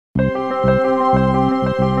Good morning.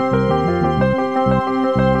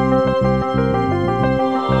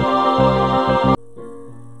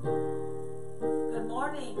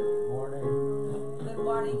 Good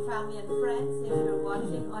morning, family and friends. If you're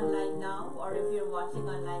watching online now or if you're watching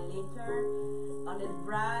online later on this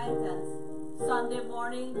bright and Sunday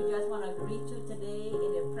morning, we just want to greet you today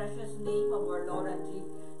in the precious name of our Lord and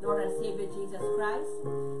Savior Jesus Christ.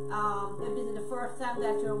 If this is the first time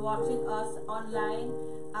that you're watching us online,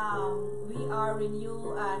 we are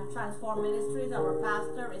Renew and Transform Ministries. Our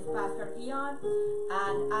pastor is Pastor Eon,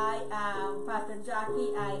 and I am Pastor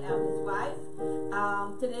Jackie. I am his wife.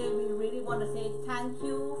 Today we really want to say thank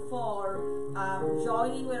you for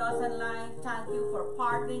joining with us online. Thank you for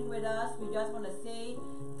partnering with us. We just want to say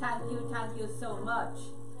thank you so much.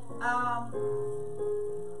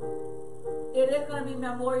 It is going to be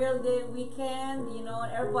Memorial Day weekend. You know,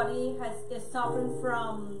 everybody is suffering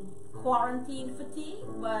from quarantine fatigue,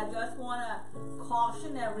 but I just want to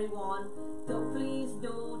caution everyone to please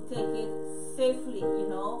do take it safely. You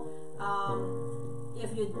know,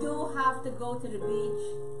 if you do have to go to the beach,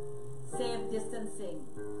 safe distancing.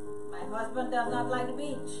 My husband does not like the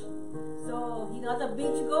beach, so he's not a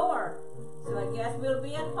beach goer. So I guess we'll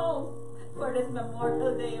be at home for this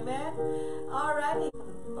Memorial Day, amen? All righty.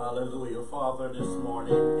 Hallelujah. Father, this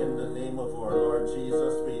morning, in the name of our Lord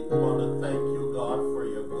Jesus, we want to thank you, God, for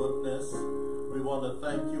your goodness. We want to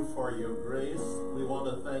thank you for your grace. We want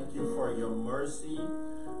to thank you for your mercy.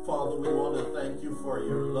 Father, we want to thank you for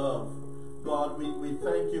your love. God, we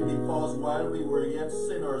thank you because while we were yet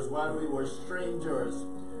sinners, while we were strangers,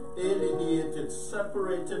 alienated,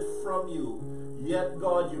 separated from you, yet,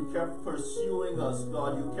 God, you kept pursuing us.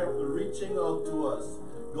 God, you kept reaching out to us.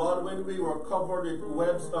 God, when we were covered in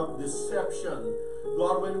webs of deception,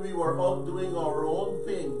 God, when we were out doing our own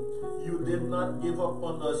thing, you did not give up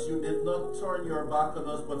on us. You did not turn your back on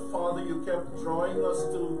us. But Father, you kept drawing us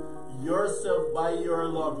to yourself by your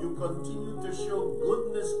love. You continue to show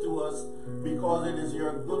goodness to us because it is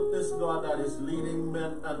your goodness, God, that is leading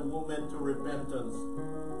men and women to repentance.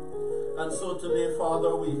 And so today,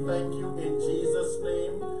 Father, we thank you in Jesus'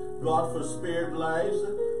 name, God, for spared lives.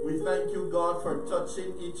 We thank you, God, for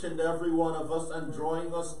touching each and every one of us and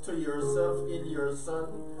drawing us to yourself in your Son.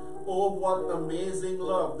 Oh, what amazing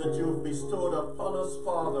love that you've bestowed upon us,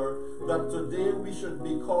 Father, that today we should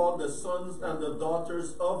be called the sons and the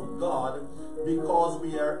daughters of God because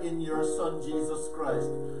we are in your Son, Jesus Christ.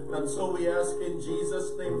 And so we ask in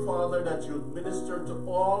Jesus' name, Father, that you minister to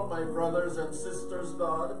all my brothers and sisters,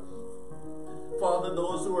 God. Father,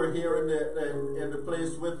 those who are here in the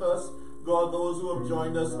place with us, God, those who have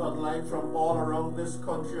joined us online from all around this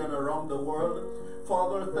country and around the world,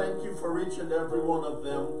 Father, thank you for each and every one of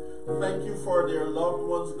them. Thank you for their loved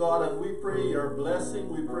ones, God, and we pray your blessing,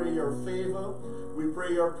 we pray your favor, we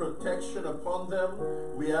pray your protection upon them.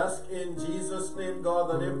 We ask in Jesus' name,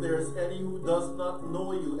 God, that if there's any who does not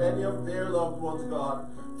know you, any of their loved ones, God,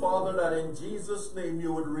 Father, that in Jesus' name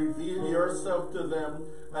you would reveal yourself to them,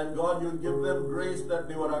 and God, you'd give them grace that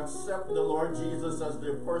they would accept the Lord Jesus as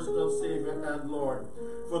their personal Savior and Lord.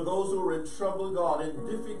 For those who are in trouble, God, in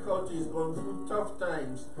difficulties, going through tough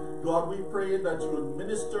times, God, we pray that you would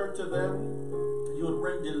minister to them, you would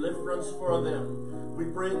bring deliverance for them. We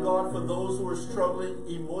pray, God, for those who are struggling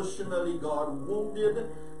emotionally, God, wounded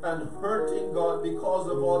and hurting, God, because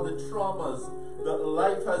of all the traumas that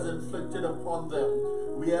life has inflicted upon them.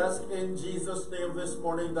 We ask in Jesus' name this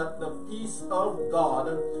morning that the peace of God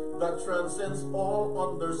that transcends all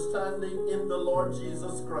understanding in the Lord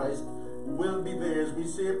Jesus Christ will be theirs. We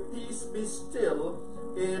say, peace be still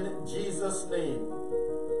in Jesus' name.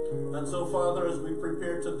 And so, Father, as we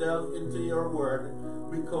prepare to delve into your word,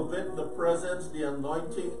 we covet the presence, the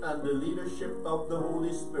anointing, and the leadership of the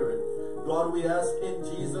Holy Spirit. God, we ask in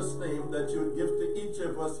Jesus' name that you would give to each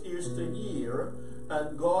of us ears to hear,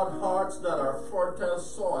 and God, hearts that are fertile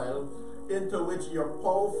soil into which your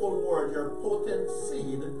powerful word, your potent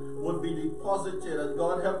seed would be deposited. And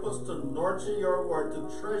God, help us to nurture your word, to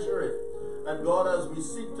treasure it. And God, as we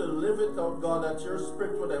seek to live it out, God, that your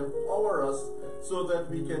Spirit would empower us so that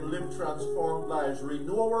we can live transformed lives.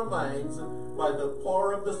 Renew our minds by the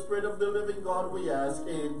power of the Spirit of the living God, we ask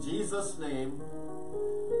in Jesus' name.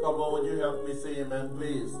 Come on, would you help me say amen,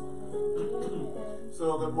 please?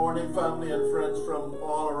 So good morning, family and friends from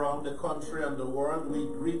all around the country and the world. We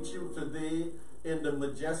greet you today in the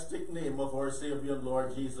majestic name of our Savior and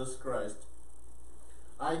Lord Jesus Christ.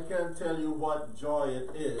 I can't tell you what joy it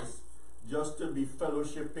is just to be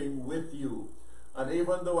fellowshipping with you. And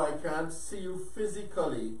even though I can't see you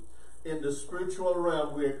physically, in the spiritual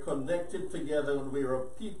realm, we're connected together, and we're a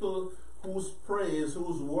people whose praise,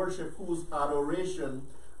 whose worship, whose adoration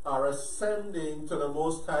are ascending to the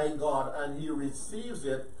Most High God, and he receives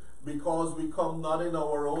it because we come not in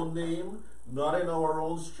our own name, not in our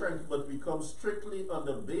own strength, but we come strictly on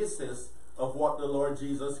the basis of what the Lord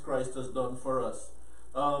Jesus Christ has done for us.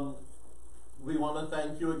 We want to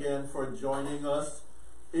thank you again for joining us.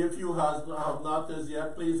 If you have not as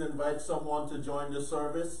yet, please invite someone to join the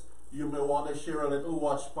service. You may want to share a little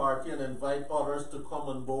watch party and invite others to come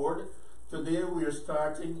on board. Today we are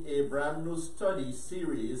starting a brand new study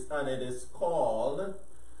series, and it is called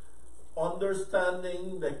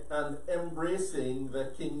Understanding and Embracing the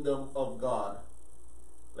Kingdom of God.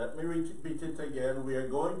 Let me repeat it again. We are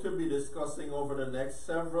going to be discussing over the next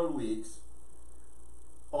several weeks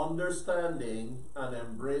understanding and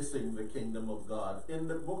embracing the kingdom of God. In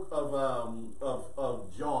the book of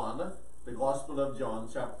John, the Gospel of John,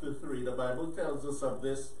 chapter 3, the Bible tells us of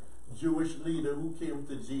this Jewish leader who came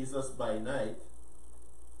to Jesus by night.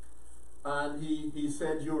 And he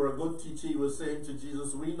said, "You're a good teacher." He was saying to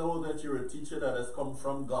Jesus, "We know that you're a teacher that has come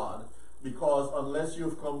from God, because unless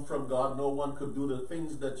you've come from God, no one could do the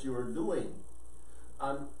things that you are doing."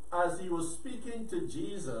 And as he was speaking to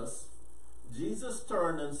Jesus, Jesus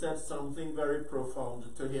turned and said something very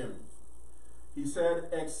profound to him. He said,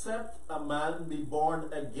 "Except a man be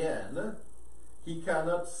born again, he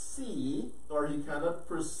cannot see or he cannot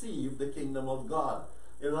perceive the kingdom of God."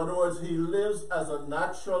 In other words, he lives as a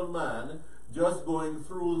natural man, just going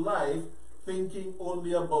through life, thinking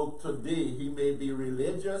only about today. He may be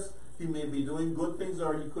religious, he may be doing good things,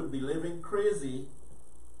 or he could be living crazy,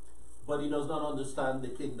 but he does not understand the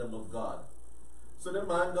kingdom of God. So the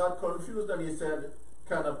man got confused and he said,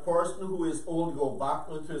 "Can a person who is old go back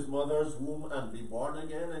into his mother's womb and be born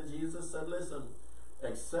again?" And Jesus said, "Listen,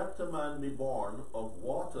 except a man be born of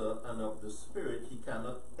water and of the Spirit, he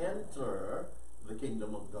cannot enter the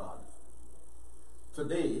kingdom of God."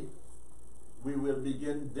 Today, we will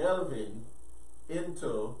begin delving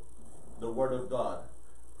into the Word of God.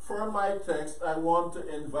 For my text, I want to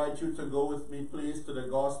invite you to go with me, please, to the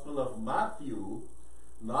Gospel of Matthew,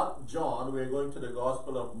 not John. We're going to the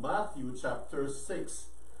Gospel of Matthew, chapter 6.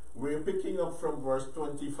 We're picking up from verse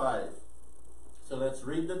 25. So let's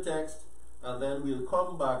read the text, and then we'll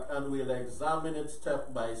come back and we'll examine it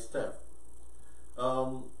step by step.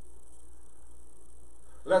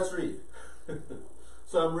 Let's read.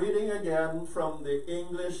 So I'm reading again from the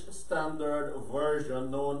English Standard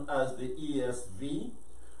Version, known as the ESV.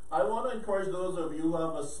 I want to encourage those of you who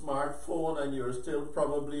have a smartphone and you're still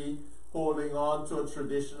probably holding on to a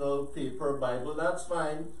traditional paper Bible. That's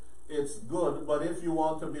fine. It's good. But if you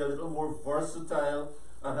want to be a little more versatile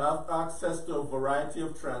and have access to a variety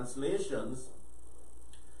of translations,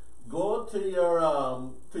 go to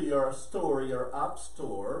your store, your app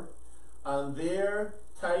store, and there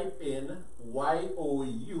type in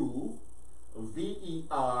YOUVERSION,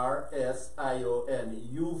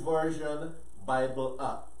 YouVersion Bible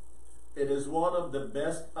app. It is one of the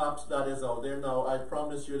best apps that is out there. Now, I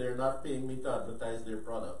promise you they're not paying me to advertise their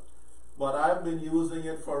product. But I've been using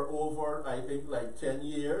it for over, I think, like 10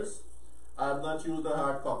 years. I've not used a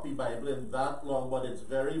hard copy Bible in that long, but it's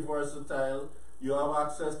very versatile. You have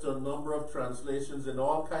access to a number of translations in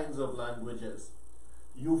all kinds of languages.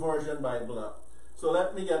 YouVersion Bible app. So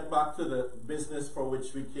let me get back to the business for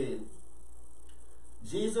which we came.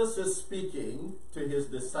 Jesus is speaking to his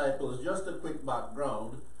disciples. Just a quick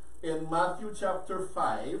background. In Matthew chapter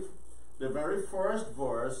 5, the very first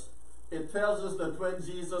verse, it tells us that when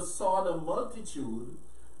Jesus saw the multitude,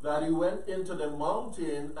 that he went into the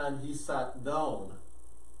mountain and he sat down.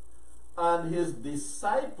 And his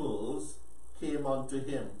disciples came unto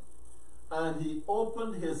him. And he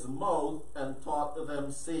opened his mouth and taught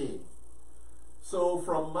them, saying. So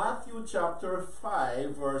from Matthew chapter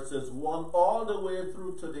 5, verses 1 all the way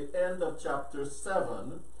through to the end of chapter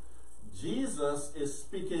 7, Jesus is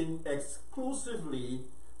speaking exclusively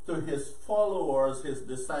to his followers, his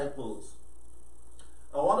disciples.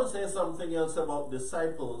 I want to say something else about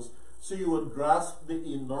disciples so you would grasp the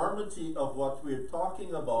enormity of what we're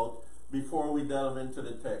talking about before we delve into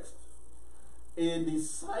the text. A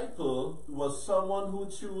disciple was someone who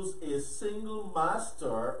chose a single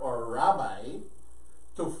master or rabbi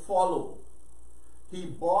to follow. He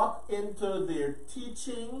bought into their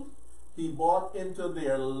teaching, he bought into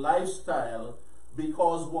their lifestyle,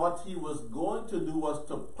 because what he was going to do was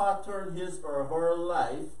to pattern his or her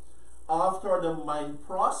life after the mind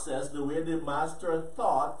process, the way the master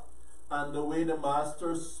thought and the way the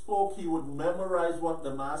master spoke. He would memorize what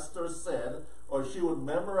the master said, or she would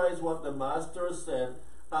memorize what the master said,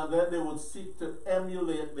 and then they would seek to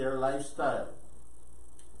emulate their lifestyle.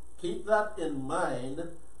 Keep that in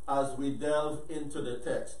mind as we delve into the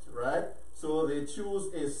text, right? So they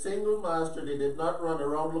choose a single master. They did not run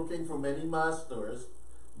around looking for many masters.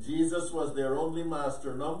 Jesus was their only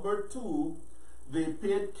master. Number two, they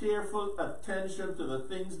paid careful attention to the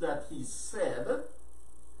things that he said,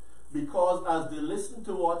 because as they listened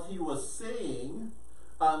to what he was saying,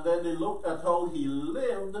 and then they looked at how he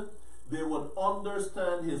lived, they would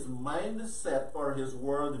understand his mindset or his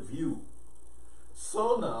worldview.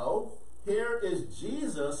 So now, here is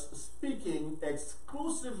Jesus speaking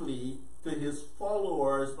exclusively to his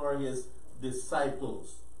followers or his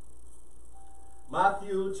disciples.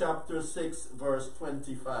 Matthew chapter 6, verse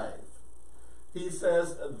 25. He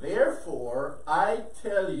says, "Therefore I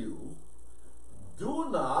tell you, do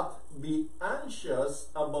not be anxious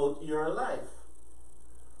about your life,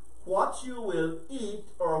 what you will eat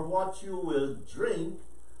or what you will drink,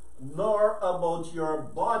 nor about your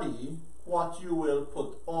body, what you will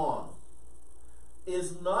put on.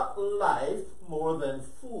 Is not life more than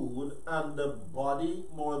food, and the body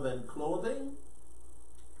more than clothing?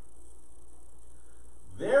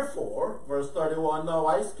 Therefore," verse 31, now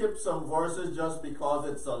I skipped some verses just because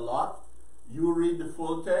it's a lot. You read the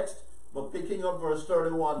full text, but picking up verse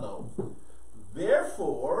 31 now.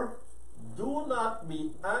 "Therefore, do not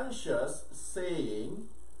be anxious, saying,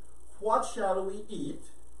 what shall we eat?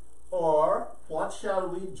 Or what shall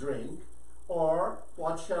we drink? Or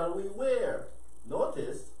what shall we wear?"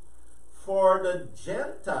 Notice, "For the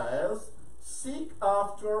Gentiles seek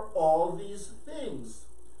after all these things,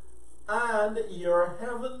 and your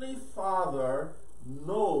heavenly Father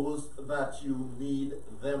knows that you need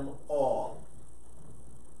them all.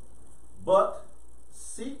 But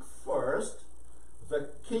seek first the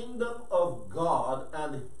kingdom of God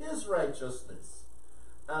and his righteousness,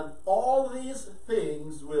 and all these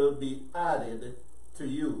things will be added to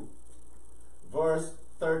you." Verse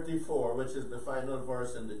 34, which is the final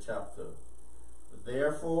verse in the chapter.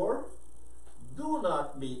 "Therefore, do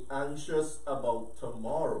not be anxious about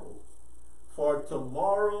tomorrow, for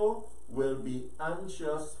tomorrow will be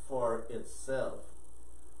anxious for itself.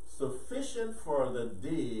 Sufficient for the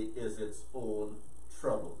day is its own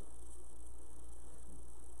trouble."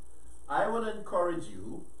 I would encourage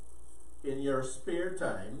you, in your spare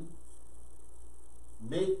time,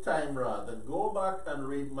 make time rather, go back and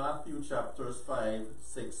read Matthew chapters 5,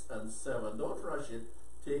 6, and 7. Don't rush it.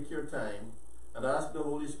 Take your time and ask the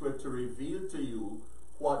Holy Spirit to reveal to you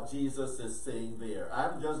what Jesus is saying there.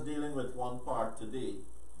 I'm just dealing with one part today.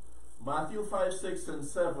 Matthew 5, 6, and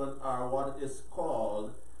 7 are what is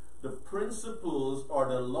called the principles or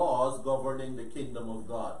the laws governing the kingdom of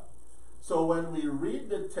God. So when we read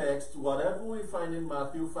the text, whatever we find in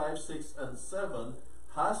Matthew 5, 6, and 7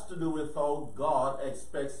 has to do with how God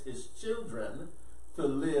expects his children to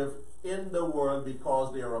live in the world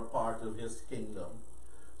because they are a part of his kingdom.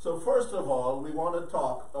 So first of all, we want to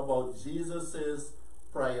talk about Jesus's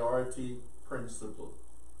priority principle.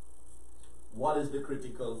 What is the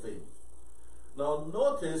critical thing? Now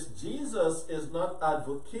notice, Jesus is not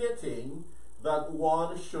advocating that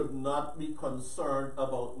one should not be concerned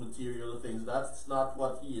about material things. That's not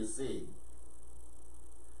what he is saying.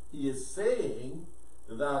 He is saying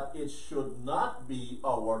that it should not be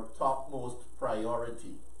our topmost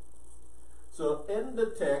priority. So in the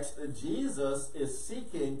text, Jesus is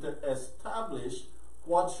seeking to establish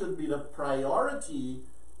what should be the priority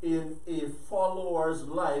in a follower's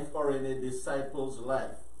life or in a disciple's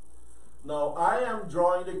life. Now, I am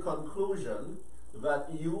drawing the conclusion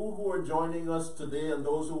that you who are joining us today and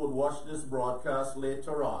those who would watch this broadcast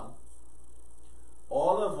later on,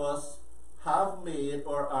 all of us have made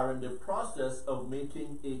or are in the process of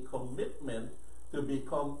making a commitment to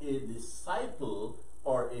become a disciple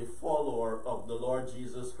or a follower of the Lord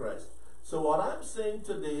Jesus Christ. So what I'm saying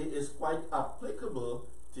today is quite applicable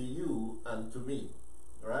to you and to me,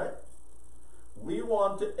 right? We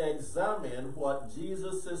want to examine what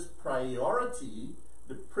Jesus' priority,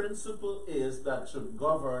 the principle is that should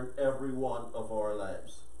govern every one of our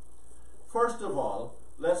lives. First of all,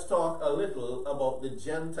 let's talk a little about the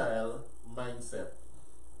Gentile mindset.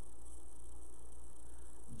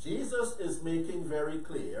 Jesus is making very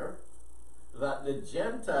clear that the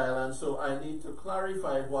Gentile, and so I need to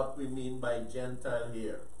clarify what we mean by Gentile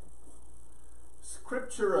here.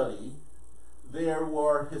 Scripturally, there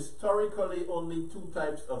were historically only two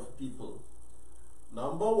types of people.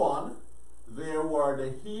 Number one, there were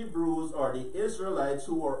the Hebrews or the Israelites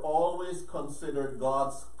who were always considered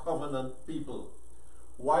God's covenant people.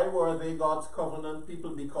 Why were they God's covenant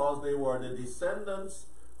people? Because they were the descendants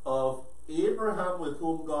of Abraham, with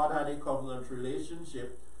whom God had a covenant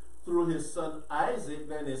relationship, through his son Isaac,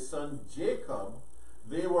 then his son Jacob.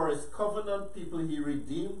 They were his covenant people. He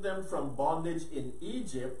redeemed them from bondage in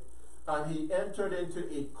Egypt, and he entered into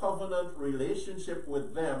a covenant relationship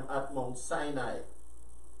with them at Mount Sinai.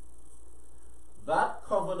 That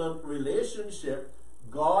covenant relationship,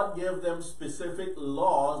 God gave them specific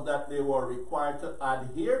laws that they were required to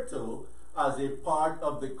adhere to as a part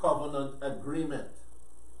of the covenant agreement.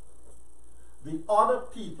 The other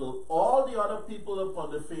people, all the other people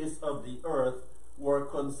upon the face of the earth, were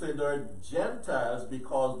considered Gentiles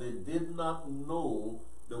because they did not know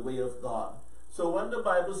the way of God. So when the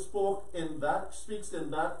Bible speaks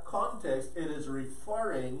in that context, it is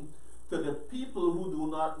referring to the people who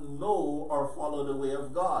do not know or follow the way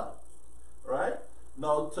of God. Right?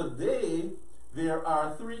 Now today, there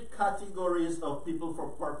are three categories of people for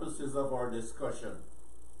purposes of our discussion.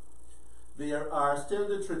 There are still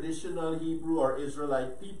the traditional Hebrew or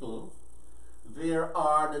Israelite people. There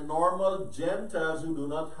are the normal Gentiles who do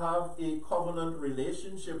not have a covenant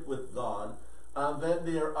relationship with God. And then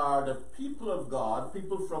there are the people of God,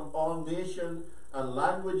 people from all nations and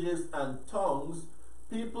languages and tongues,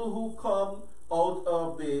 people who come out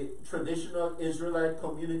of the traditional Israelite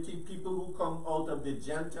community, people who come out of the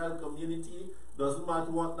Gentile community, doesn't matter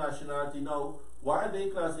what nationality. Now, why are they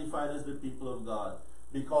classified as the people of God?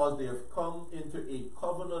 Because they have come into a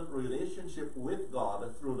covenant relationship with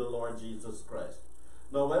God through the Lord Jesus Christ.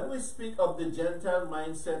 Now, when we speak of the Gentile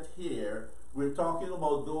mindset here, we're talking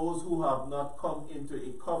about those who have not come into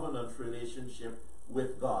a covenant relationship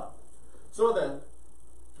with God. So then,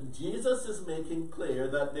 Jesus is making clear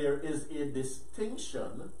that there is a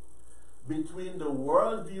distinction between the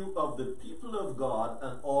worldview of the people of God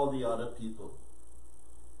and all the other people.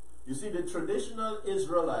 You see, the traditional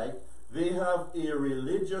Israelite, they have a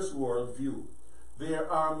religious worldview.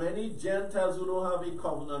 There are many Gentiles who don't have a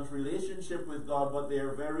covenant relationship with God, but they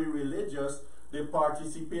are very religious. They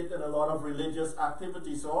participate in a lot of religious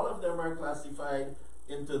activities. So all of them are classified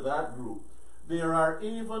into that group. There are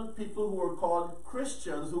even people who are called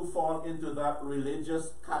Christians who fall into that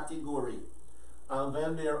religious category. And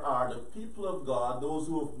then there are the people of God, those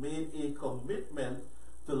who have made a commitment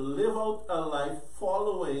to live out a life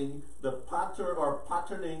following the pattern or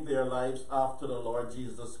patterning their lives after the Lord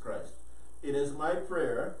Jesus Christ. It is my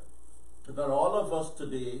prayer that all of us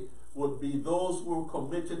today would be those who are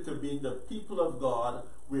committed to being the people of God.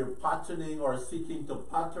 We are patterning or seeking to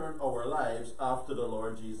pattern our lives after the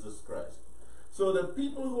Lord Jesus Christ. So the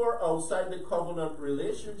people who are outside the covenant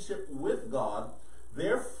relationship with God,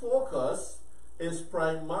 their focus is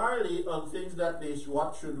primarily on things that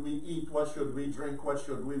what should we eat, what should we drink, what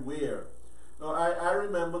should we wear. Now, I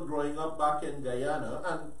remember growing up back in Guyana,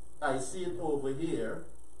 and I see it over here.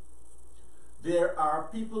 There are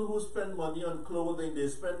people who spend money on clothing, they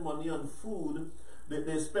spend money on food,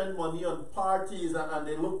 they spend money on parties, and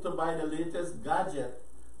they look to buy the latest gadget,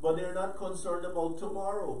 but they're not concerned about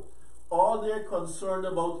tomorrow. All they're concerned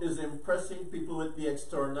about is impressing people with the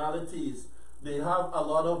externalities. They have a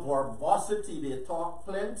lot of verbosity, they talk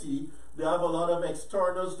plenty, they have a lot of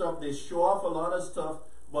external stuff, they show off a lot of stuff,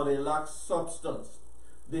 but they lack substance.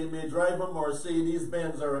 They may drive a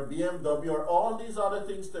Mercedes-Benz or a BMW or all these other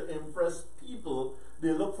things to impress people.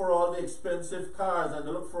 They look for all the expensive cars and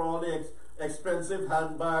they look for all the expensive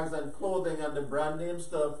handbags and clothing and the brand name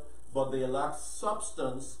stuff, but they lack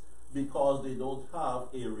substance because they don't have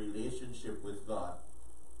a relationship with God.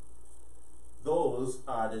 Those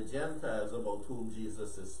are the Gentiles about whom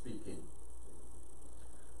Jesus is speaking.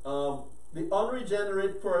 The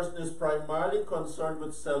unregenerate person is primarily concerned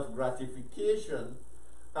with self-gratification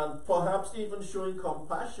and perhaps even showing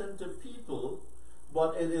compassion to people,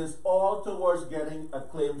 but it is all towards getting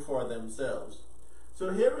acclaim for themselves.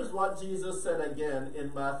 So here is what Jesus said again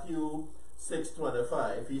in Matthew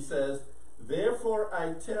 6:25. He says, "Therefore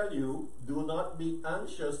I tell you, do not be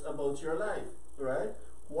anxious about your life," right?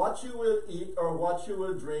 What you will eat or what you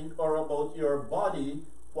will drink, or about your body,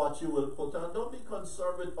 what you will put on. Don't be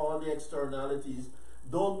concerned with all the externalities.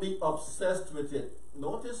 Don't be obsessed with it.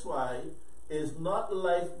 Notice why. Is not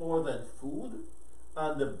life more than food,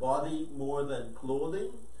 and the body more than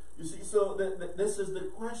clothing? You see, so this is the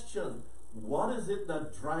question. What is it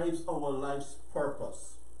that drives our life's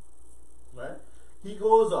purpose? Right? He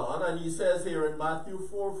goes on and he says here in Matthew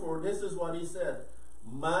 4:4, this is what he said.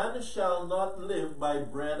 "Man shall not live by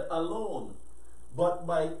bread alone, but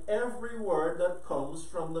by every word that comes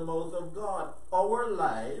from the mouth of God." Our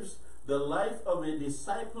lives, the life of a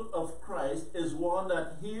disciple of Christ, is one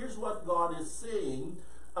that hears what God is saying,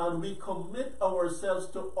 and we commit ourselves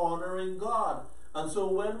to honoring God. And so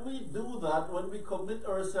when we do that, when we commit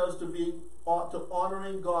ourselves to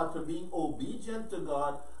honoring God, to being obedient to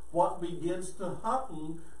God, what begins to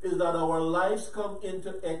happen is that our lives come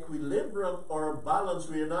into equilibrium or balance.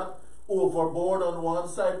 We are not overboard on one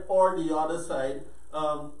side or the other side.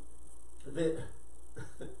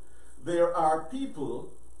 There are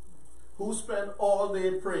people who spend all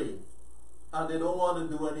day praying and they don't want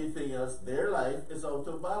to do anything else. Their life is out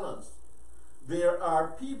of balance. There are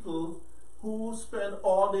people who spend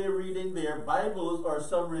all day reading their Bibles or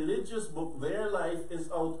some religious book. Their life is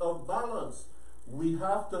out of balance. We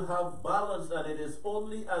have to have balance, and it is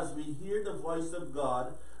only as we hear the voice of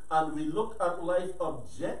God and we look at life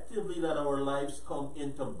objectively that our lives come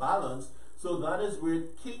into balance. So that is where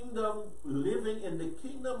living in the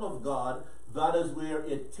kingdom of God, that is where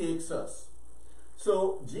it takes us.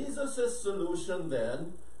 So Jesus' solution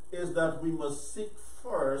then is that we must seek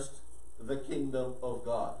first the kingdom of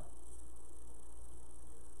God.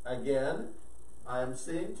 Again, I am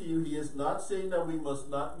saying to you, he is not saying that we must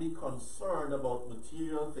not be concerned about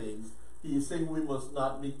material things. He is saying we must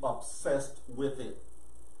not be obsessed with it.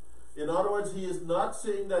 In other words, he is not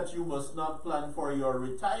saying that you must not plan for your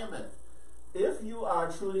retirement. If you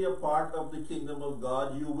are truly a part of the kingdom of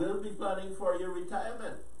God, you will be planning for your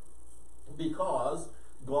retirement, because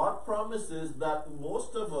God promises that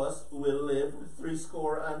most of us will live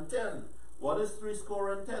 70. What is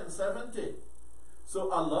 70? 70. So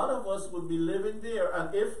a lot of us would be living there,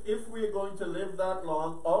 and if we're going to live that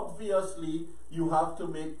long, obviously you have to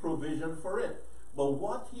make provision for it. But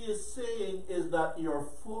what he is saying is that your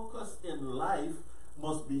focus in life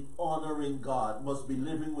must be honoring God, must be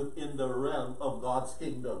living within the realm of God's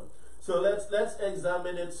kingdom. So let's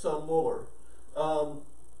examine it some more.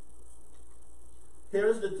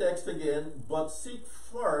 Here's the text again. But seek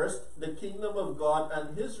first the kingdom of God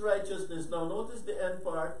and his righteousness. Now notice the end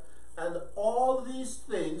part. And all these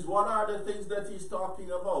things, what are the things that he's talking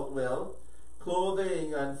about? Well,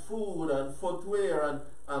 clothing and food and footwear and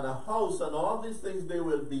a house and all these things, they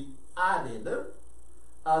will be added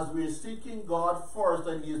as we're seeking God first,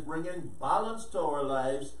 and he's bringing balance to our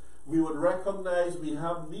lives. We would recognize we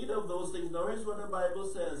have need of those things. Now here's what the Bible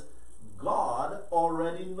says. God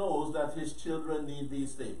already knows that his children need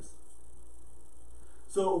these things.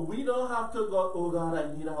 So we don't have to go, oh God,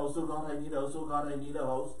 I need a house, oh God, I need a house, oh God, I need a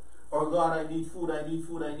house. Or God, I need food, I need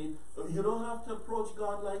food, I need... You don't have to approach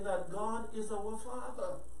God like that. God is our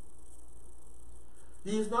Father.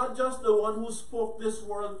 He is not just the one who spoke this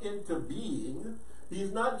world into being. He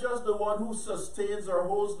is not just the one who sustains or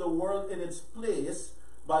holds the world in its place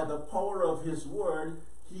by the power of his word.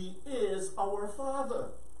 He is our Father.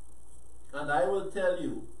 And I will tell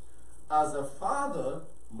you, as a father,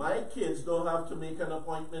 my kids don't have to make an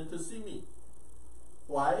appointment to see me.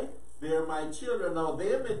 Why? They're my children. Now,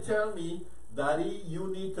 they may tell me, Daddy, you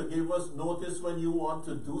need to give us notice when you want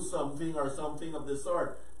to do something or something of the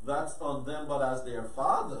sort. That's on them. But as their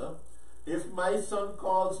father, if my son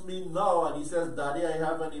calls me now and he says, Daddy, I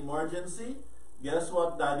have an emergency, guess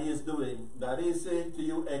what Daddy is doing? Daddy is saying to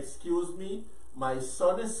you, excuse me, my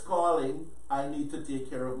son is calling, I need to take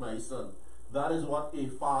care of my son. That is what a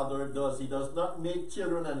father does. He does not make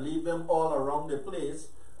children and leave them all around the place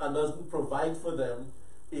and doesn't provide for them.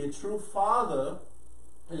 A true father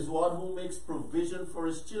is one who makes provision for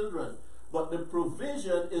his children. But the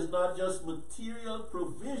provision is not just material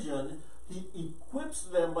provision. He equips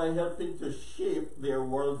them by helping to shape their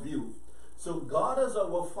worldview. So God as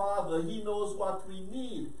our Father, he knows what we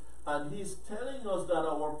need. And he's telling us that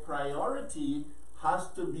our priority has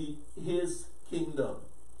to be his kingdom.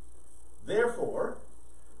 Therefore,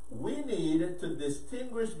 we need to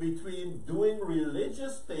distinguish between doing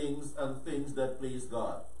religious things and things that please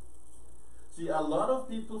God. See, a lot of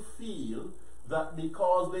people feel that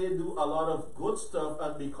because they do a lot of good stuff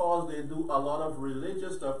and because they do a lot of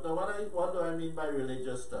religious stuff. Now, what do I mean by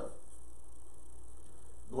religious stuff?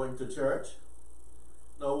 Going to church.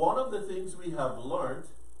 Now, one of the things we have learned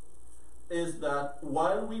is that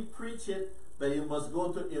while we preach it, that you must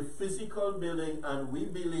go to a physical building, and we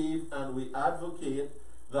believe and we advocate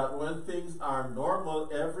that when things are normal,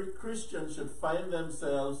 every Christian should find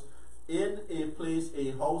themselves in a place,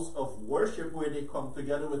 a house of worship, where they come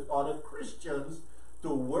together with other Christians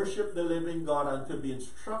to worship the living God and to be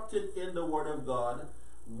instructed in the Word of God.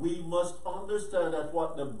 We must understand that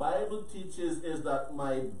what the Bible teaches is that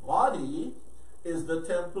my body is the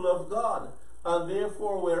temple of God, and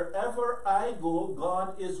therefore wherever I go,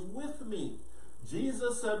 God is with me.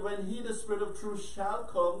 Jesus said, when he, the Spirit of truth, shall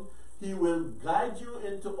come, he will guide you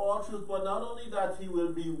into all truth. But not only that, he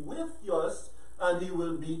will be with us and he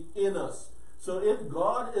will be in us. So if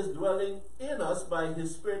God is dwelling in us by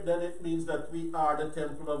his Spirit, then it means that we are the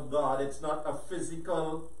temple of God. It's not a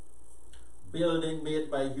physical building made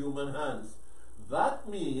by human hands. That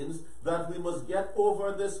means that we must get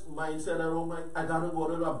over this mindset that, oh my, I gotta go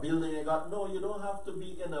to a building. No, you don't have to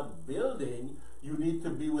be in a building. You need to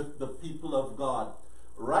be with the people of God.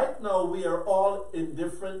 Right now, we are all in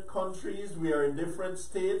different countries. We are in different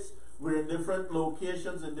states. We're in different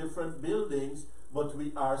locations, in different buildings, but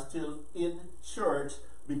we are still in church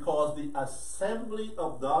because the assembly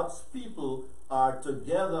of God's people are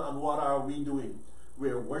together. And what are we doing?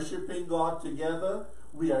 We're worshiping God together.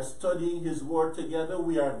 We are studying His Word together.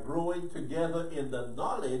 We are growing together in the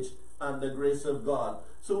knowledge and the grace of God.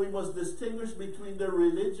 So we must distinguish between the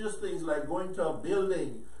religious things like going to a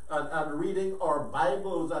building and reading our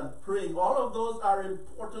Bibles and praying. All of those are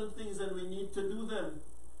important things and we need to do them.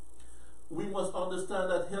 We must understand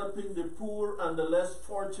that helping the poor and the less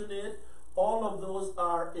fortunate, all of those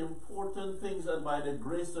are important things, and by the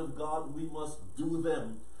grace of God, we must do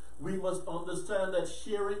them. We must understand that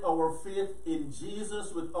sharing our faith in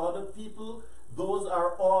Jesus with other people, those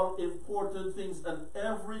are all important things, and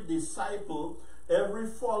every disciple, every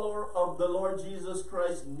follower of the Lord Jesus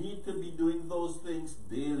Christ need to be doing those things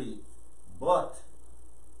daily. But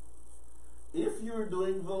if you're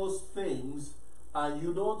doing those things and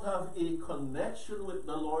you don't have a connection with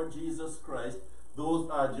the Lord Jesus Christ, those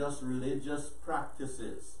are just religious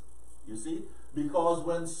practices. You see? Because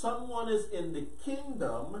when someone is in the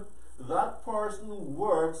kingdom, that person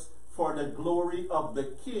works for the glory of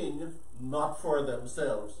the king, not for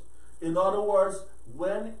themselves. In other words,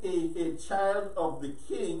 when a child of the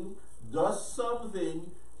king does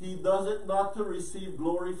something, he does it not to receive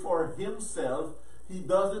glory for himself. He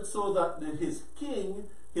does it so that his king,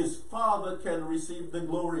 his father, can receive the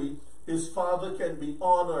glory. His father can be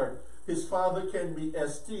honored. His father can be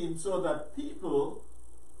esteemed, so that people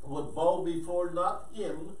would bow before not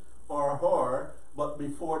him or her, but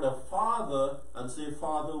before the Father and say,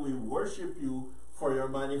 Father, we worship you for your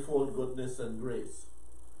manifold goodness and grace.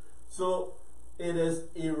 So it is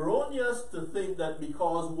erroneous to think that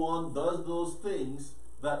because one does those things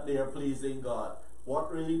that they are pleasing God.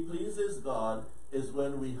 What really pleases God is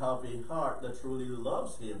when we have a heart that truly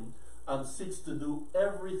loves Him and seeks to do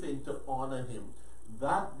everything to honor Him.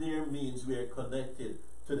 That there means we are connected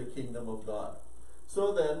to the kingdom of God.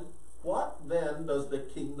 So then, what then does the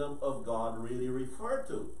kingdom of God really refer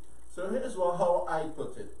to? So here's how I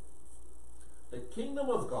put it. The kingdom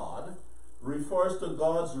of God refers to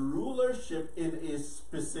God's rulership in a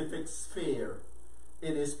specific sphere,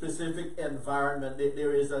 in a specific environment.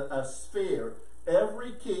 There is a sphere.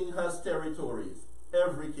 Every king has territories.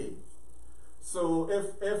 Every king. So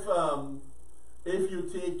if you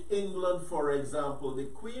take England, for example, the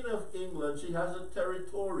Queen of England, she has a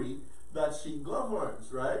territory that she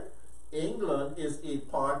governs, right? England is a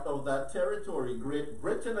part of that territory. Great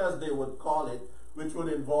Britain, as they would call it, which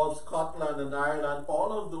would involve Scotland and Ireland,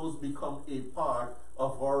 all of those become a part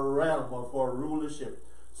of our realm, of our rulership.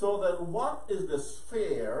 So then what is the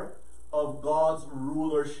sphere of God's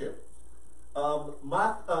rulership?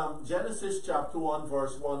 Genesis chapter 1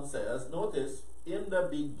 verse 1 says, notice, in the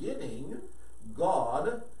beginning,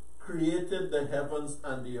 God created the heavens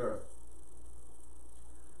and the earth.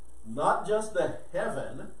 Not just the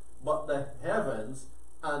heaven, but the heavens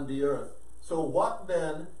and the earth. So what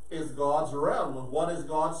then is God's realm? What is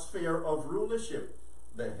God's sphere of rulership?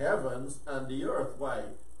 The heavens and the earth. Why?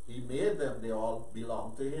 He made them. They all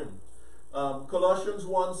belong to Him. Colossians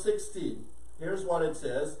 1:16. Here's what it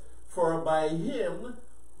says. For by Him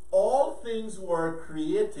all things were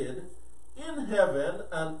created in heaven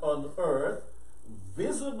and on earth,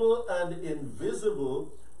 visible and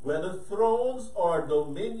invisible, whether thrones or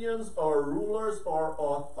dominions or rulers or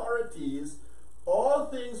authorities, all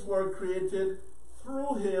things were created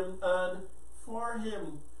through Him and for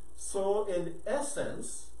Him. So in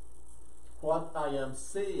essence, what I am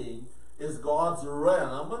saying is God's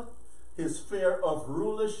realm, His sphere of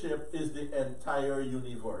rulership, is the entire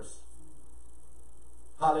universe.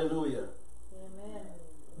 Hallelujah. Amen.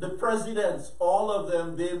 The presidents, all of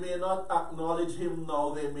them, they may not acknowledge Him now.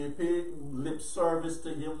 They may pay lip service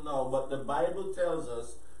to Him now. But the Bible tells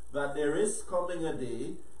us that there is coming a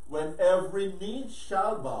day when every knee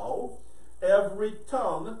shall bow, every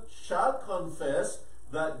tongue shall confess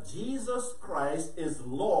that Jesus Christ is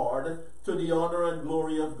Lord, to the honor and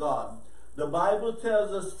glory of God. The Bible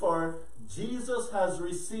tells us, for Jesus has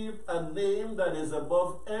received a name that is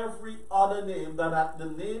above every other name, that at the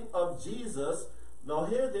name of Jesus, now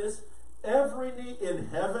hear this, every knee in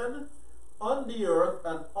heaven, on the earth,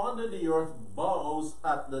 and under the earth bows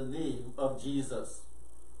at the name of Jesus.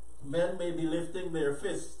 Men may be lifting their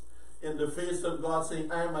fists in the face of God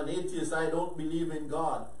saying, I am an atheist, I don't believe in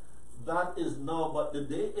God. That is now, but the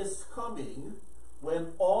day is coming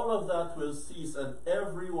when all of that will cease and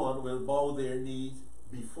everyone will bow their knees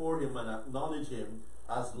before him and acknowledge him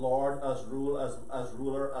as Lord, as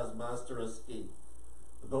ruler, as master, as king.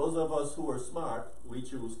 Those of us who are smart, we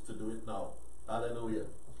choose to do it now. Hallelujah.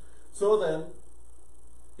 So then,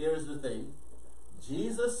 here's the thing.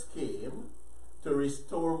 Jesus came to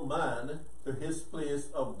restore man to his place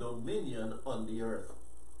of dominion on the earth.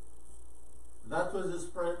 That was his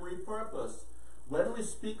primary purpose. When we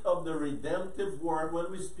speak of the redemptive work,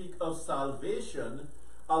 when we speak of salvation,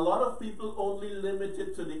 a lot of people only limit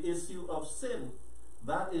it to the issue of sin.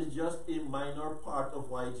 That is just a minor part of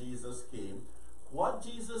why Jesus came. What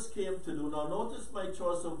Jesus came to do, now notice my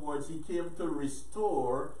choice of words, he came to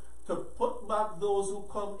restore, to put back those who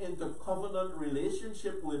come into covenant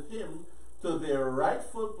relationship with him to their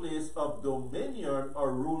rightful place of dominion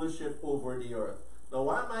or rulership over the earth. Now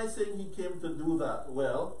why am I saying he came to do that?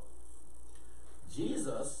 Well,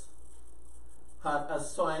 Jesus had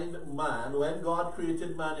assigned man, when God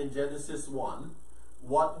created man in Genesis 1,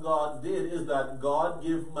 what God did is that God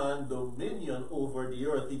gave man dominion over the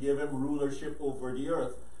earth. He gave him rulership over the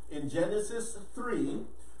earth. In Genesis 3,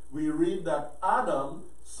 we read that Adam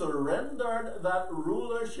surrendered that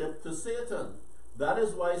rulership to Satan. That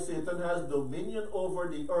is why Satan has dominion over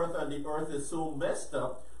the earth, and the earth is so messed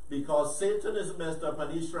up, because Satan is messed up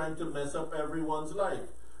and he's trying to mess up everyone's life.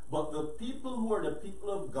 But the people who are the people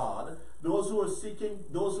of God, those who are seeking,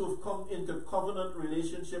 those who have come into covenant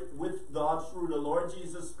relationship with God through the Lord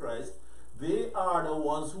Jesus Christ, they are the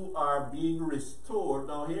ones who are being restored.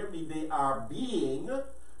 Now hear me, they are being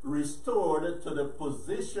restored to the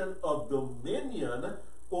position of dominion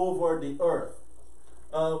over the earth.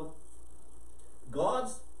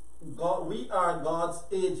 We are God's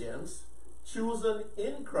agents, chosen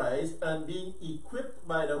in Christ and being equipped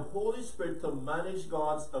by the Holy Spirit to manage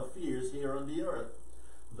God's affairs here on the earth.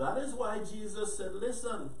 That is why Jesus said,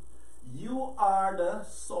 listen, you are the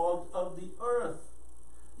salt of the earth.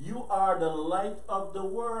 You are the light of the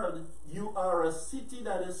world. You are a city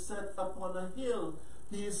that is set upon a hill.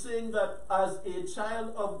 He is saying that as a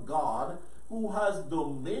child of God who has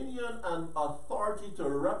dominion and authority to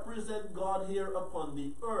represent God here upon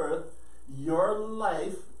the earth, your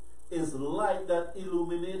life is light that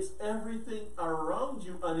illuminates everything around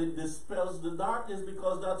you, and it dispels the darkness,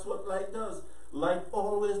 because that's what light does. Light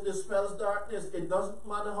always dispels darkness. It doesn't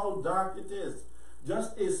matter how dark it is.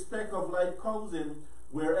 Just a speck of light comes in,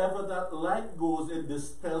 wherever that light goes, it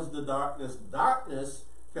dispels the darkness. Darkness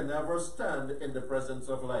can never stand in the presence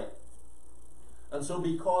of light. And so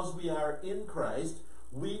because we are in Christ,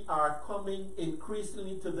 we are coming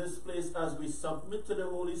increasingly to this place as we submit to the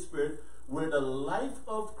Holy Spirit, where the life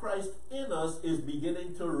of Christ in us is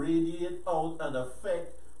beginning to radiate out and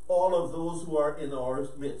affect all of those who are in our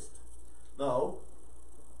midst. Now,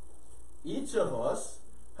 each of us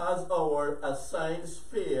has our assigned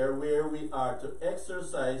sphere where we are to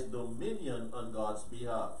exercise dominion on God's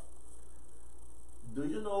behalf. Do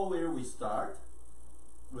you know where we start?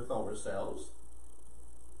 With ourselves.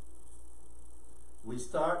 We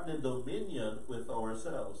start the dominion with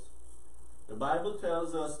ourselves. The Bible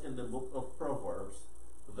tells us in the book of Proverbs,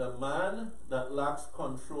 the man that lacks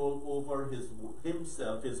control over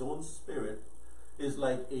himself, his own spirit, is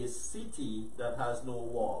like a city that has no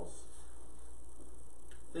walls.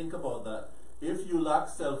 Think about that. If you lack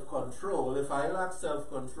self-control, if I lack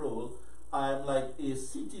self-control, I am like a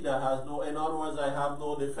city that has no, in other words, I have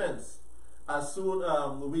no defense. As soon,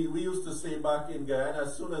 we used to say back in Guyana,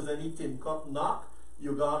 as soon as any tin cup knock,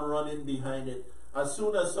 you gone running behind it. As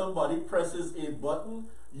soon as somebody presses a button,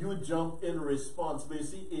 you jump in response. But you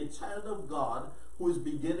see, a child of God who is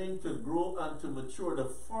beginning to grow and to mature,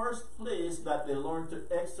 the first place that they learn to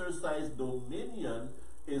exercise dominion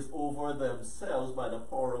is over themselves by the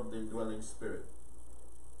power of the indwelling Spirit.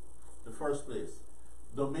 The first place.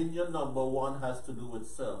 Dominion number one has to do with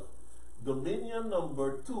self. Dominion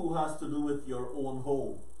number two has to do with your own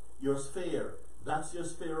home, your sphere. That's your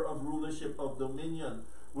sphere of rulership, of dominion,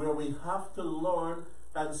 where we have to learn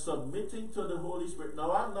and submitting to the Holy Spirit.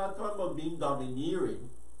 Now, I'm not talking about being domineering.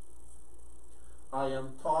 I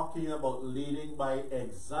am talking about leading by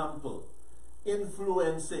example,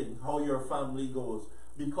 influencing how your family goes.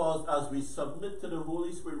 Because as we submit to the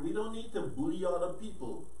Holy Spirit, we don't need to bully other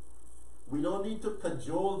people. We don't need to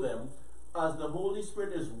cajole them. As the Holy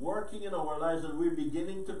Spirit is working in our lives and we're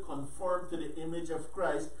beginning to conform to the image of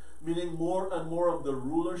Christ, meaning more and more of the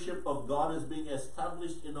rulership of God is being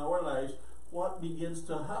established in our lives, what begins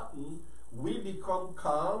to happen? We become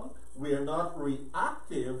calm. We are not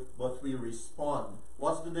reactive, but we respond.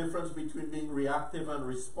 What's the difference between being reactive and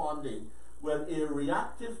responding? Well, a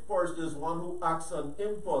reactive person is one who acts on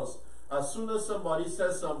impulse. As soon as somebody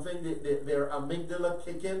says something, their amygdala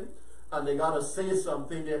kick in, and they got to say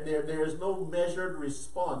something. There is no measured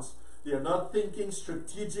response. They're not thinking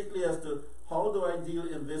strategically as to how do I deal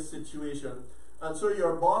in this situation. And so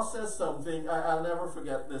your boss says something. I'll never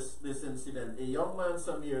forget this incident. A young man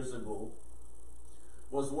some years ago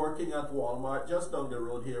was working at Walmart just down the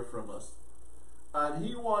road here from us. And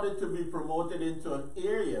he wanted to be promoted into an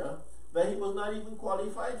area that he was not even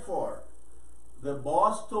qualified for. The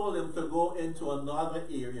boss told him to go into another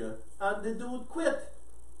area, and the dude quit.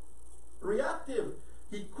 Reactive.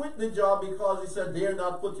 He quit the job because he said, they're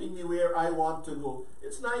not putting me where I want to go.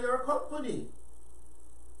 It's not your company.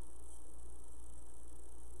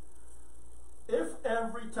 If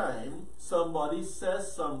every time somebody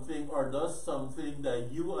says something or does something that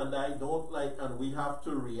you and I don't like and we have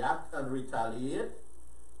to react and retaliate,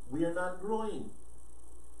 we are not growing.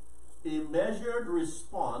 A measured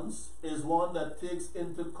response is one that takes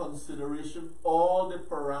into consideration all the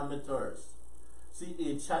parameters. See,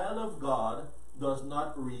 a child of God does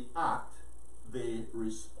not react, they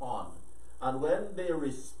respond. And when they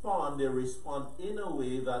respond in a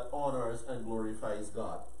way that honors and glorifies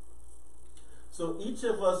God. So each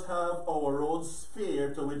of us have our own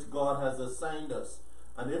sphere to which God has assigned us.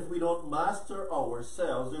 And if we don't master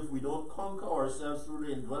ourselves, if we don't conquer ourselves through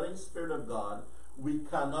the indwelling Spirit of God, we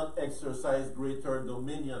cannot exercise greater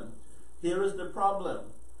dominion. Here is the problem.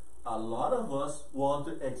 A lot of us want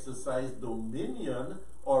to exercise dominion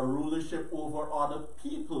or rulership over other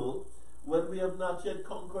people when we have not yet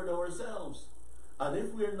conquered ourselves. And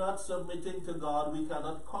if we are not submitting to God, we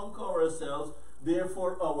cannot conquer ourselves.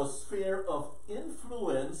 Therefore, our sphere of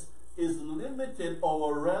influence is limited.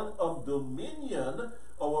 Our realm of dominion,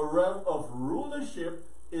 our realm of rulership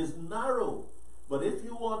is narrow. But if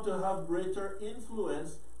you want to have greater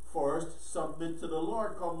influence, first submit to the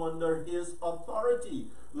Lord. Come under His authority.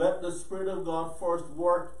 Let the Spirit of God first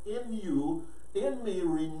work in you, in me,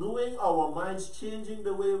 renewing our minds, changing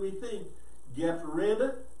the way we think. Get rid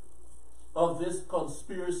of this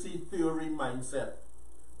conspiracy theory mindset.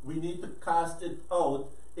 We need to cast it out.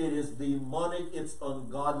 It is demonic, it's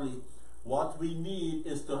ungodly. What we need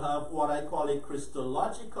is to have what I call a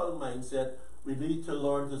Christological mindset. We need to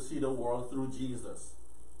learn to see the world through Jesus.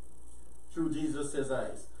 Through Jesus'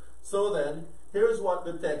 eyes. So then, here's what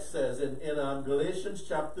the text says in Galatians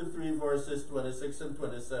chapter 3, verses 26 and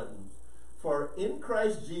 27. For in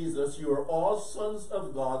Christ Jesus you are all sons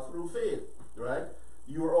of God through faith. Right?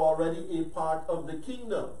 You are already a part of the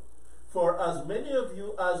kingdom. For as many of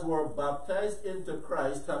you as were baptized into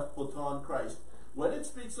Christ have put on Christ. When it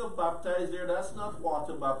speaks of baptized there, that's not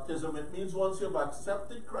water baptism. It means once you've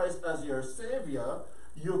accepted Christ as your Savior,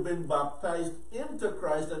 you've been baptized into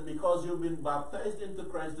Christ. And because you've been baptized into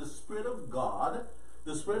Christ, the Spirit of God,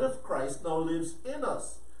 the Spirit of Christ now lives in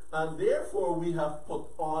us. And therefore we have put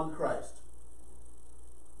on Christ.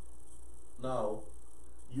 Now,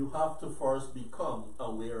 you have to first become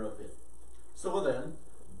aware of it. So then,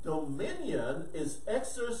 dominion is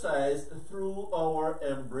exercised through our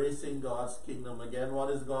embracing God's kingdom. Again, what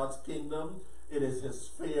is God's kingdom? It is His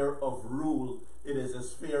sphere of rule. It is His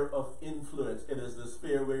sphere of influence. It is the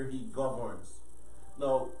sphere where He governs.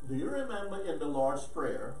 Now, do you remember in the Lord's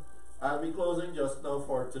Prayer? I'll be closing just now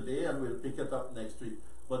for today and we'll pick it up next week.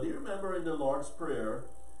 But do you remember in the Lord's Prayer,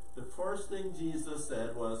 the first thing Jesus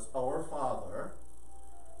said was, Our Father,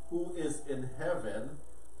 who is in heaven,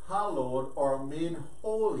 hallowed or made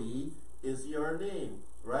holy is your name.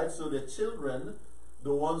 Right? So the children,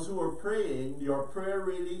 the ones who are praying, your prayer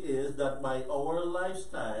really is that by our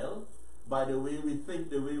lifestyle, by the way we think,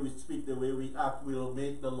 the way we speak, the way we act, we'll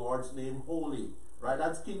make the Lord's name holy. Right?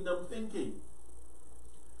 That's kingdom thinking.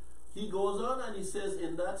 He goes on and he says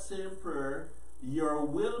in that same prayer, your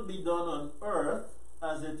will be done on earth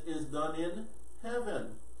as it is done in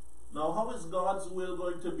heaven. Now, how is God's will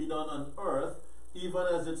going to be done on earth even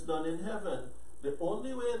as it's done in heaven? The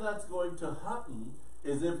only way that's going to happen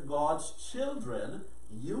is if God's children,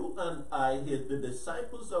 you and I, the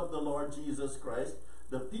disciples of the Lord Jesus Christ,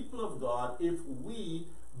 the people of God, if we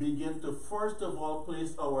begin to first of all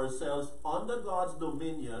place ourselves under God's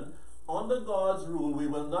dominion, under God's rule. We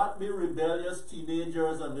will not be rebellious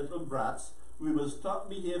teenagers and little brats. We will stop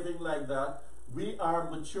behaving like that. We are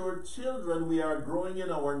mature children. We are growing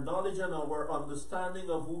in our knowledge and our understanding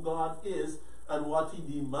of who God is and what He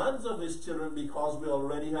demands of His children because we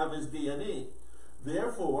already have His DNA.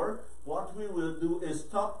 Therefore, what we will do is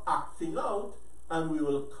stop acting out and we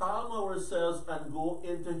will calm ourselves and go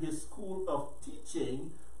into His school of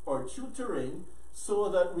teaching or tutoring so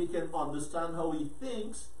that we can understand how He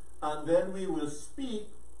thinks, and then we will speak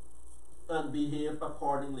and behave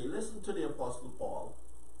accordingly. Listen to the Apostle Paul.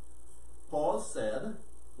 Paul said,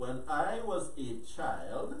 when I was a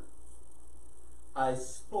child, I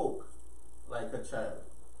spoke like a child.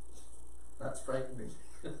 That's frightening.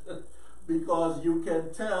 Because you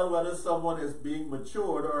can tell whether someone is being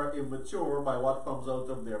matured or immature by what comes out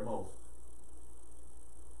of their mouth.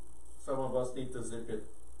 Some of us need to zip it,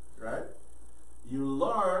 right? You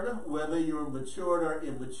learn whether you're matured or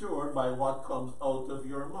immature by what comes out of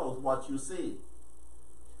your mouth, what you say.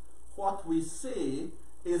 What we say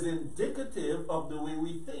is indicative of the way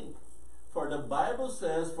we think. For the Bible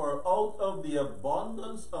says, for out of the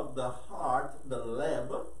abundance of the heart, the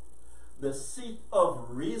leb, the seat of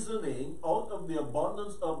reasoning, out of the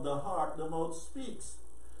abundance of the heart, the mouth speaks.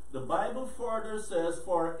 The Bible further says,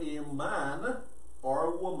 for a man or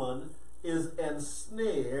a woman is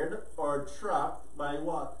ensnared or trapped by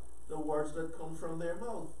what? The words that come from their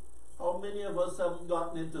mouth. How many of us have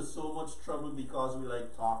gotten into so much trouble because we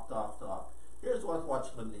like talk, talk, talk? Here's what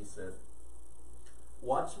Watchman Nee said.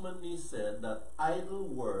 Watchman Nee said that idle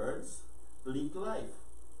words leak life.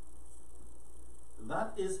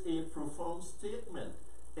 That is a profound statement.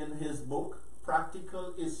 In his book,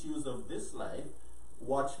 Practical Issues of This Life,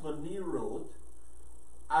 Watchman Nee wrote,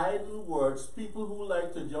 idle words, people who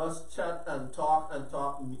like to just chat and talk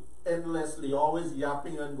endlessly, always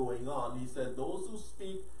yapping and going on. He said, those who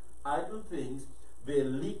speak idle things, they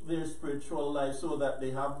leak their spiritual life so that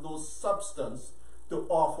they have no substance to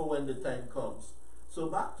offer when the time comes. So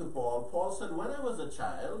back to Paul. Paul said, when I was a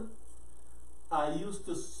child, I used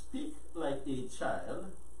to speak like a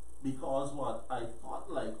child because what? I thought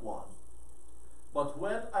like one. But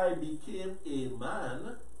when I became a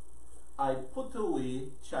man, I put away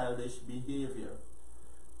childish behavior.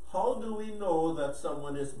 How do we know that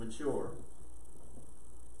someone is mature?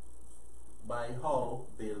 By how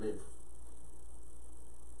they live.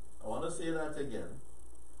 I want to say that again.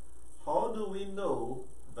 How do we know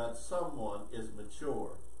that someone is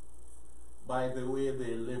mature? By the way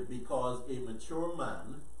they live, because a mature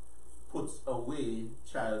man puts away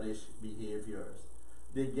childish behaviors.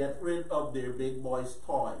 They get rid of their big boys'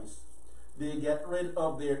 toys. They get rid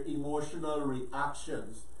of their emotional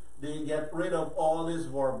reactions. They get rid of all this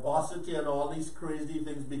verbosity and all these crazy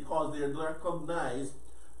things because they recognize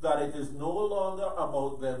that it is no longer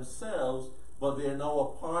about themselves, but they are now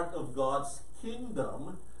a part of God's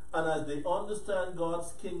kingdom. And as they understand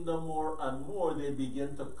God's kingdom more and more, they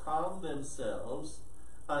begin to calm themselves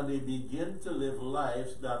and they begin to live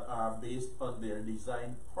lives that are based on their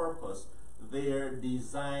design purpose. Their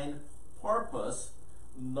design purpose,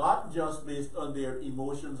 not just based on their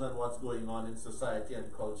emotions and what's going on in society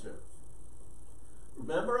and culture.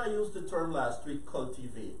 Remember I used the term last week,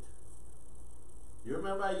 cultivate. You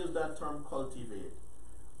remember I used that term, cultivate.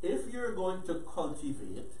 If you're going to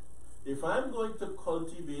cultivate, if I'm going to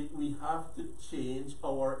cultivate, we have to change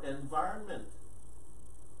our environment.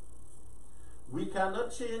 We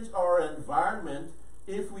cannot change our environment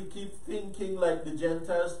if we keep thinking like the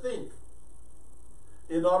Gentiles think.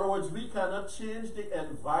 In other words, we cannot change the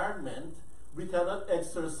environment, we cannot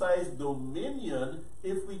exercise dominion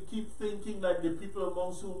if we keep thinking like the people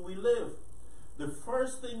amongst whom we live. The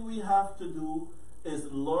first thing we have to do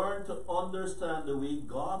is learn to understand the way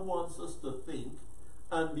God wants us to think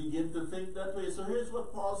and begin to think that way. So here's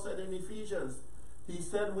what Paul said in Ephesians. He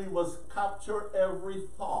said we must capture every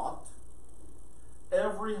thought,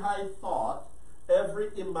 every high thought, every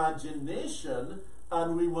imagination,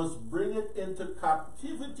 and we must bring it into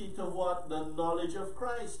captivity to what? The knowledge of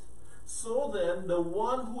Christ. So then, the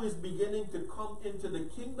one who is beginning to come into the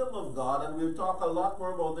kingdom of God, and we'll talk a lot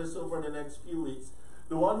more about this over the next few weeks,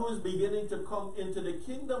 the one who is beginning to come into the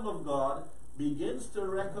kingdom of God begins to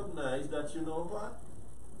recognize that, you know what?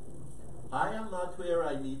 I am not where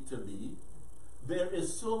I need to be. There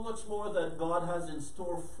is so much more that God has in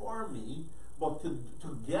store for me, but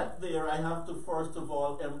to get there, I have to first of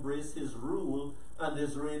all embrace His rule and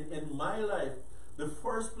His reign in my life. The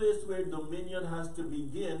first place where dominion has to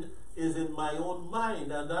begin is in my own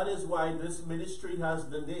mind, and that is why this ministry has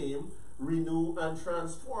the name Renew and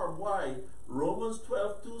Transform. Why? Romans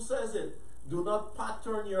 12:2 says it. Do not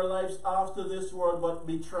pattern your lives after this world, but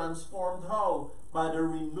be transformed. How? By the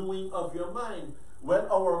renewing of your mind. When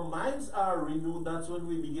our minds are renewed, that's when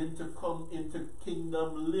we begin to come into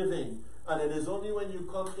kingdom living. And it is only when you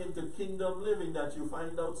come into kingdom living that you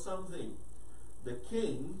find out something. The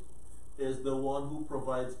king is the one who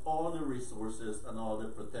provides all the resources and all the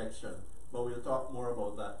protection. But we'll talk more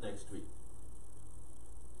about that next week.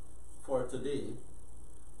 For today,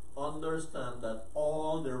 understand that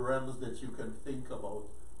all the realms that you can think about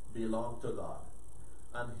belong to God.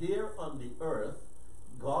 And here on the earth,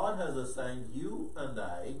 God has assigned you and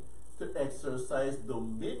I to exercise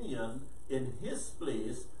dominion in his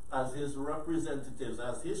place as his representatives,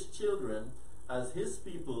 as his children, as his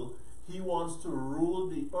people. He wants to rule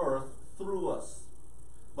the earth through us.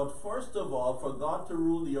 But first of all, for God to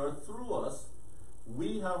rule the earth through us,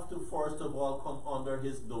 we have to first of all come under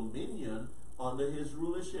his dominion, under his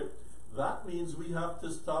rulership. That means we have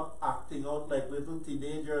to stop acting out like little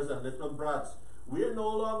teenagers and little brats. We're no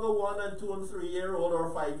longer 1 and 2 and 3 year old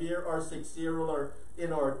or 5 year or 6 year old or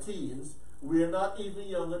in our teens. We're not even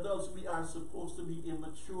young adults. We are supposed to be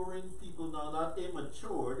immaturing people now, not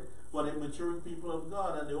immatured, but immaturing people of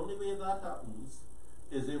God. And the only way that happens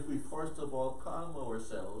is if we first of all calm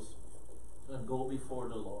ourselves and go before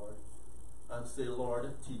the Lord and say,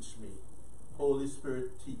 Lord, teach me. Holy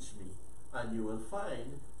Spirit, teach me. And you will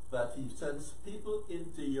find that he sends people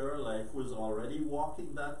into your life who is already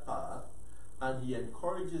walking that path, and he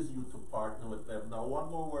encourages you to partner with them. Now,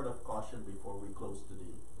 one more word of caution before we close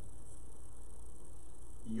today.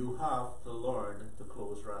 You have to learn to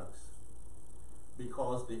close ranks,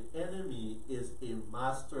 because the enemy is a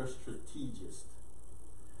master strategist.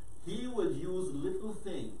 He would use little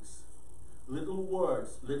things, little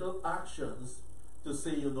words, little actions to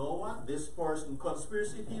say, you know what, this person,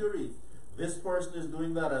 conspiracy theory, this person is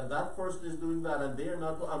doing that and that person is doing that, and they're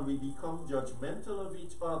not, and we become judgmental of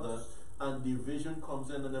each other, and division comes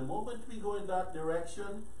in. And the moment we go in that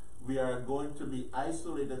direction, we are going to be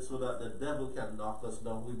isolated so that the devil can knock us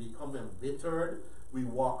down. We become embittered, we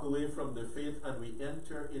walk away from the faith, and we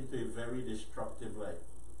enter into a very destructive life.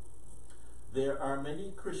 There are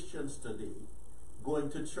many Christians today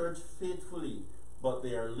going to church faithfully, but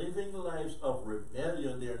they are living lives of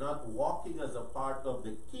rebellion. They are not walking as a part of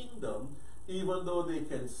the kingdom. Even though they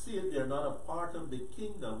can see it, they're not a part of the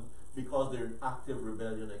kingdom because they're in active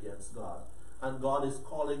rebellion against God. And God is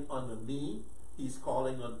calling on me. He's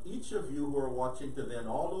calling on each of you who are watching today, and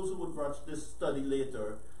all those who would watch this study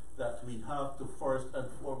later, that we have to first and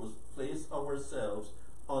foremost place ourselves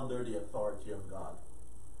under the authority of God.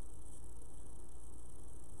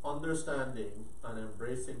 Understanding and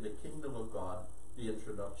embracing the kingdom of God, the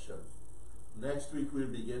introduction. Next week we'll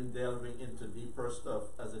begin delving into deeper stuff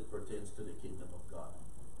as it pertains to the kingdom of God.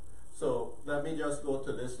 So let me just go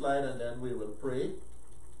to this slide and then we will pray.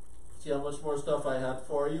 See how much more stuff I had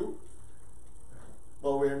for you?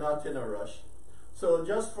 But we're not in a rush. So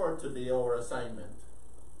just for today, our assignment.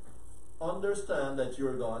 Understand that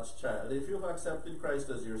you're God's child. If you've accepted Christ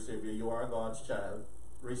as your Savior, you are God's child.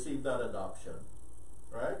 Receive that adoption.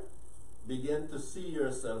 Right? Begin to see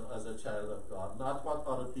yourself as a child of God, not what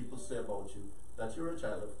other people say about you, that you're a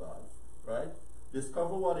child of God, right?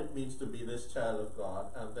 Discover what it means to be this child of God,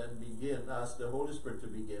 and then begin, ask the Holy Spirit to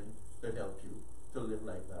begin to help you to live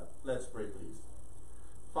like that. Let's pray, please.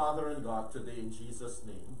 Father and God, today in Jesus'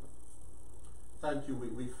 name, thank you.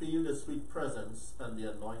 We feel the sweet presence and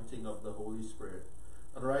the anointing of the Holy Spirit.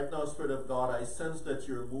 And right now, Spirit of God, I sense that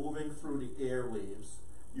you're moving through the airwaves.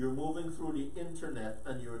 You're moving through the internet,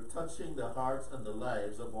 and you're touching the hearts and the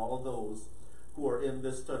lives of all those who are in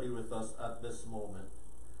this study with us at this moment.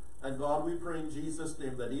 And God, we pray in Jesus'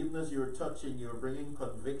 name that even as you're touching, you're bringing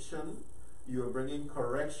conviction, you're bringing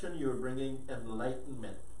correction, you're bringing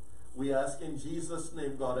enlightenment. We ask in Jesus'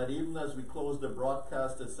 name, God, that even as we close the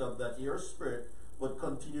broadcast itself, that your Spirit would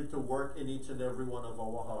continue to work in each and every one of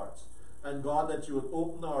our hearts. And God, that you would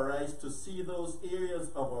open our eyes to see those areas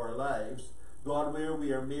of our lives, God, where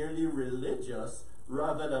we are merely religious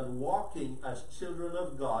rather than walking as children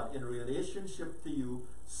of God in relationship to you,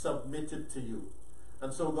 submitted to you.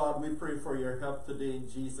 And so, God, we pray for your help today in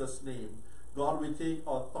Jesus' name. God, we take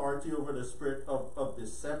authority over the spirit of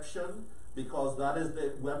deception, because that is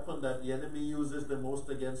the weapon that the enemy uses the most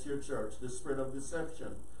against your church, the spirit of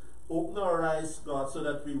deception. Open our eyes, God, so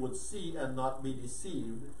that we would see and not be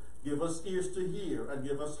deceived. Give us ears to hear, and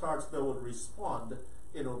give us hearts that would respond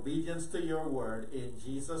in obedience to your word. In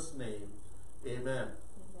Jesus' name, amen. Amen.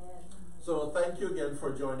 So thank you again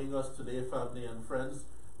for joining us today, family and friends.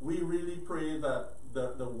 We really pray that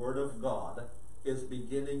the word of God is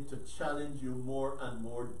beginning to challenge you more and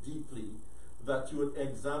more deeply, that you would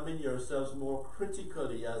examine yourselves more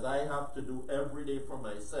critically, as I have to do every day for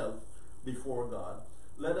myself before God.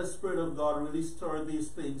 Let the Spirit of God really stir these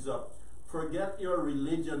things up. Forget your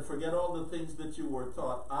religion, forget all the things that you were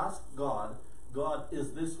taught. Ask God, God,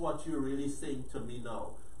 is this what you're really saying to me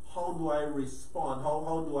now? How do I respond?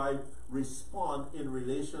 How do I respond in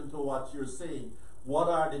relation to what you're saying? What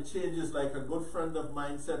are the changes? Like a good friend of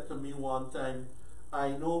mine said to me one time, I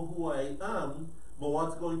know who I am, but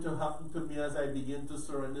what's going to happen to me as I begin to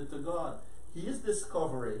surrender to God? He is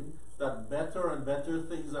discovering that better and better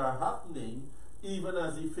things are happening even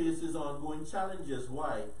as he faces ongoing challenges.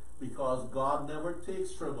 Why? Because God never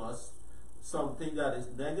takes from us something that is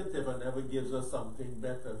negative and never gives us something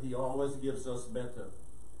better. He always gives us better.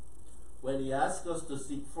 When he asks us to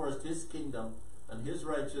seek first his kingdom and his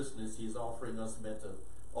righteousness, he's offering us better.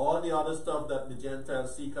 All the other stuff that the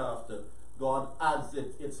Gentiles seek after, God adds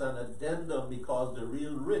it. It's an addendum, because the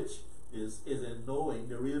real rich is in knowing,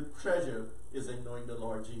 the real treasure is in knowing the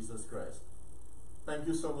Lord Jesus Christ. Thank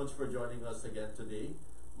you so much for joining us again today.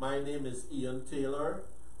 My name is Ian Taylor.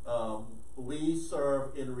 We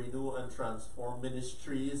serve in Renew and Transform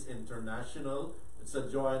Ministries International. It's a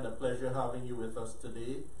joy and a pleasure having you with us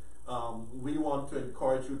today. We want to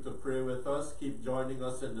encourage you to pray with us. Keep joining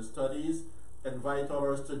us in the studies. Invite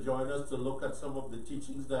others to join us to look at some of the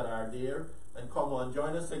teachings that are there. And come on,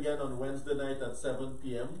 join us again on Wednesday night at 7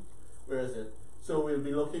 p.m. Where is it? So we'll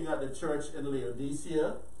be looking at the church in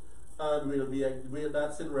Laodicea. And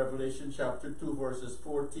that's in Revelation chapter 2, verses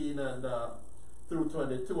 14 and through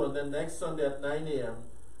 22. And then next Sunday at 9 a.m.,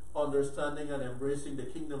 Understanding and Embracing the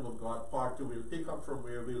Kingdom of God, part 2. We'll pick up from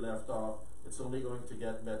where we left off. It's only going to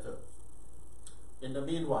get better. In the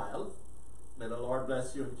meanwhile, may the Lord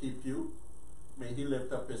bless you and keep you. May he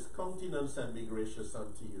lift up his countenance and be gracious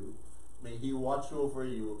unto you. May he watch over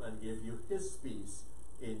you and give you his peace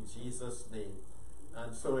in Jesus' name.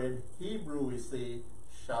 And so in Hebrew we say,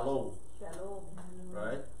 Shalom. Shalom.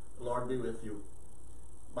 Right? Lord be with you.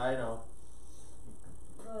 Bye now.